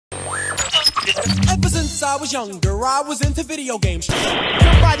Ever since I was younger, I was into video games.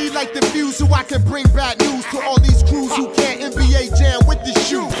 Somebody like the views so I can bring bad news to all these crews who can't NBA jam with the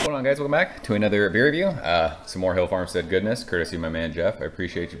shoe. What's going on, guys? Welcome back to another beer review. Some more Hill Farmstead goodness, courtesy of my man Geoff. I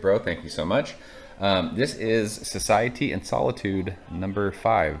appreciate you, bro. Thank you so much. This is Society and Solitude number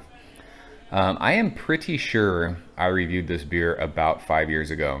 5. I am pretty sure I reviewed this beer about 5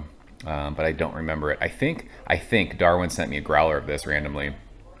 years ago, but I don't remember it. I think Darwin sent me a growler of this randomly.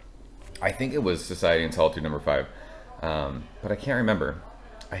 I think it was Society and Solitude number 5, but I can't remember.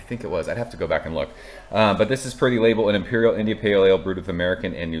 I think it was. I'd have to go back and look. But this is per the label an Imperial India Pale Ale brewed with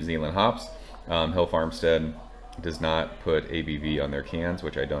American and New Zealand hops. Hill Farmstead does not put ABV on their cans,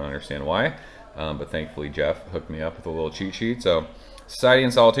 which I don't understand why. But thankfully Geoff hooked me up with a little cheat sheet. So Society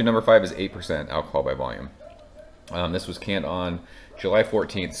and Solitude number 5 is 8% alcohol by volume. This was canned on July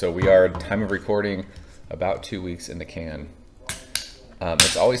 14th, so we are, time of recording, about 2 weeks in the can.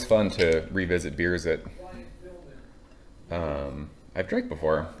 It's always fun to revisit beers that I've drank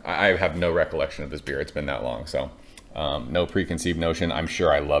before. I have no recollection of this beer. It's been that long, so no preconceived notion. I'm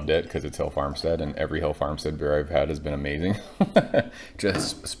sure I loved it because it's Hill Farmstead, and every Hill Farmstead beer I've had has been amazing.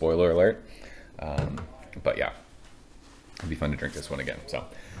 Just spoiler alert. But yeah, it'd be fun to drink this one again. So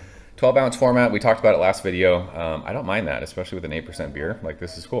 12-ounce format. We talked about it last video. I don't mind that, especially with an 8% beer. Like,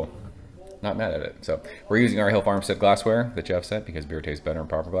 this is cool. Not mad at it. So we're using our Hill Farmstead glassware that Geoff sent because beer tastes better in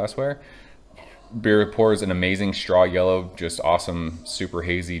proper glassware. Beer pours an amazing straw yellow, just awesome, super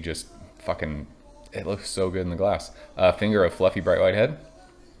hazy, just fucking, it looks so good in the glass. Finger of fluffy bright white head.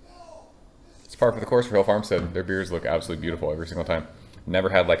 It's par for the course for Hill Farmstead. Their beers look absolutely beautiful every single time. Never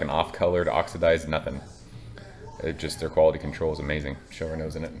had like an off-colored, oxidized, nothing. It just, their quality control is amazing. Show our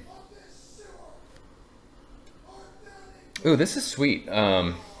nose in it. Ooh, this is sweet.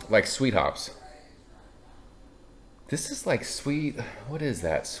 Like sweet hops. This is like sweet, what is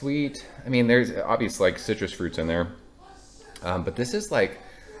that? Sweet, I mean, there's obviously like citrus fruits in there. But this is like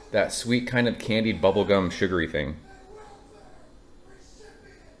that sweet kind of candied bubblegum sugary thing.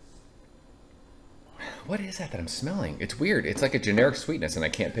 What is that I'm smelling? It's weird. It's like a generic sweetness and I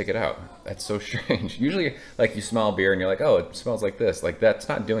can't pick it out. That's so strange. Usually like you smell beer and you're like, oh, it smells like this. Like, that's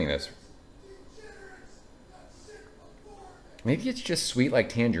not doing this. Maybe it's just sweet like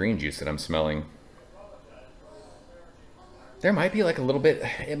tangerine juice that I'm smelling. There might be like a little bit,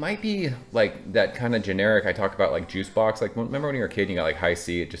 it might be like that kind of generic, I talked about like juice box. Like, remember when you were a kid and you got like high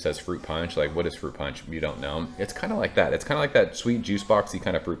C, it just says fruit punch. Like, what is fruit punch? You don't know. It's kind of like that. It's kind of like that sweet juice boxy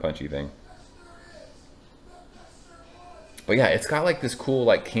kind of fruit punchy thing. But yeah, it's got like this cool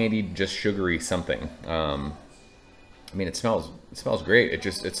like candied, just sugary something. I mean, it smells great.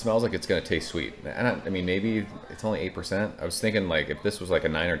 It smells like it's gonna taste sweet. And I mean, maybe it's only 8%. I was thinking like if this was like a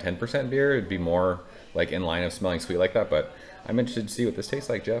 9 or 10% beer, it'd be more like in line of smelling sweet like that. But I'm interested to see what this tastes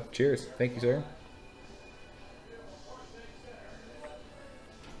like, Geoff. Cheers. Thank you, sir.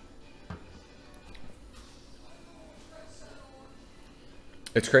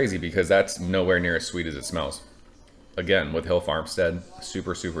 It's crazy because that's nowhere near as sweet as it smells. Again, with Hill Farmstead,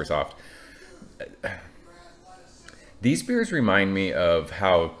 super, super soft. These beers remind me of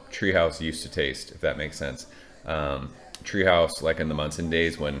how Treehouse used to taste, if that makes sense. Treehouse, like in the Munson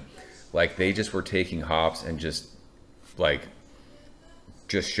days when like they just were taking hops and just like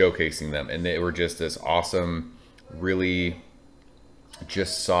just showcasing them, and they were just this awesome, really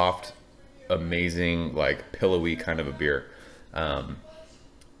just soft, amazing, like pillowy kind of a beer.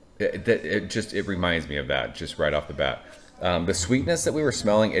 It reminds me of that just right off the bat. The sweetness that we were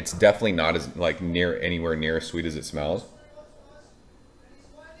smelling, it's definitely not as like anywhere near as sweet as it smells,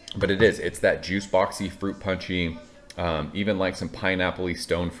 but it is. It's that juice boxy, fruit punchy, even like some pineapple-y,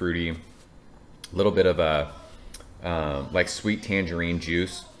 stone fruity, a little bit of a like sweet tangerine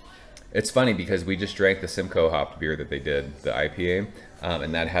juice. It's funny because we just drank the Simcoe hopped beer that they did, the IPA,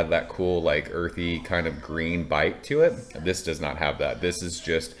 and that had that cool like earthy kind of green bite to it. This does not have that. This is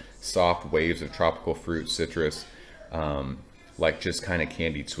just soft waves of tropical fruit, citrus, like just kind of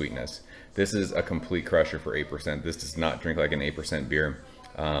candied sweetness. This is a complete crusher for 8%. This does not drink like an 8% beer.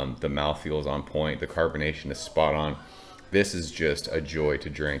 The mouthfeel is on point. The carbonation is spot on. This is just a joy to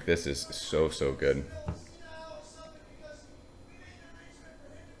drink. This is so, so good.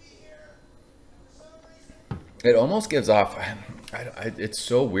 It almost gives off, it's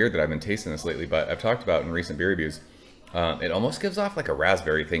so weird that I've been tasting this lately, but I've talked about in recent beer reviews, it almost gives off like a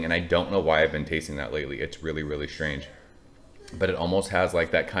raspberry thing, and I don't know why I've been tasting that lately. It's really, really strange. But it almost has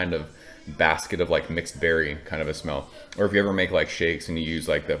like that kind of basket of like mixed berry kind of a smell. Or if you ever make like shakes and you use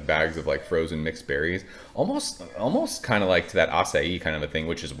like the bags of like frozen mixed berries, almost kind of like to that acai kind of a thing,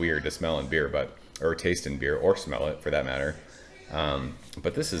 which is weird to smell in beer, but or taste in beer or smell it for that matter.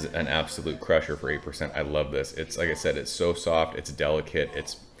 But this is an absolute crusher for 8%. I love this. It's, like I said, it's so soft, it's delicate,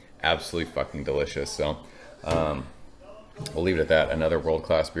 it's absolutely fucking delicious. So we'll leave it at that. Another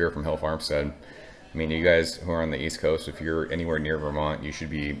world-class beer from Hill Farmstead. I mean, you guys who are on the East Coast, if you're anywhere near Vermont, you should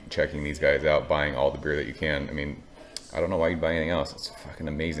be checking these guys out, buying all the beer that you can. I mean, I don't know why you'd buy anything else. It's fucking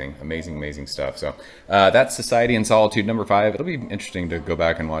amazing, amazing, amazing stuff. So that's Society and Solitude number 5. It'll be interesting to go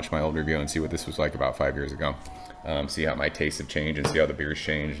back and watch my old review and see what this was like about 5 years ago. See how my tastes have changed and see how the beers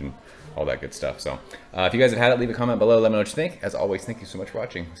changed and all that good stuff. So if you guys have had it, leave a comment below. Let me know what you think. As always, thank you so much for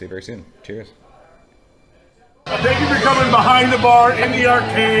watching. See you very soon. Cheers. Thank you for coming behind the bar, in the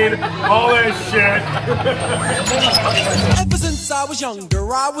arcade, all that shit. Ever since I was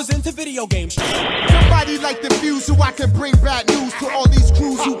younger, I was into video games. Somebody like the views so I can bring bad news to all these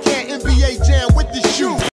crews who can't NBA jam with the shoe.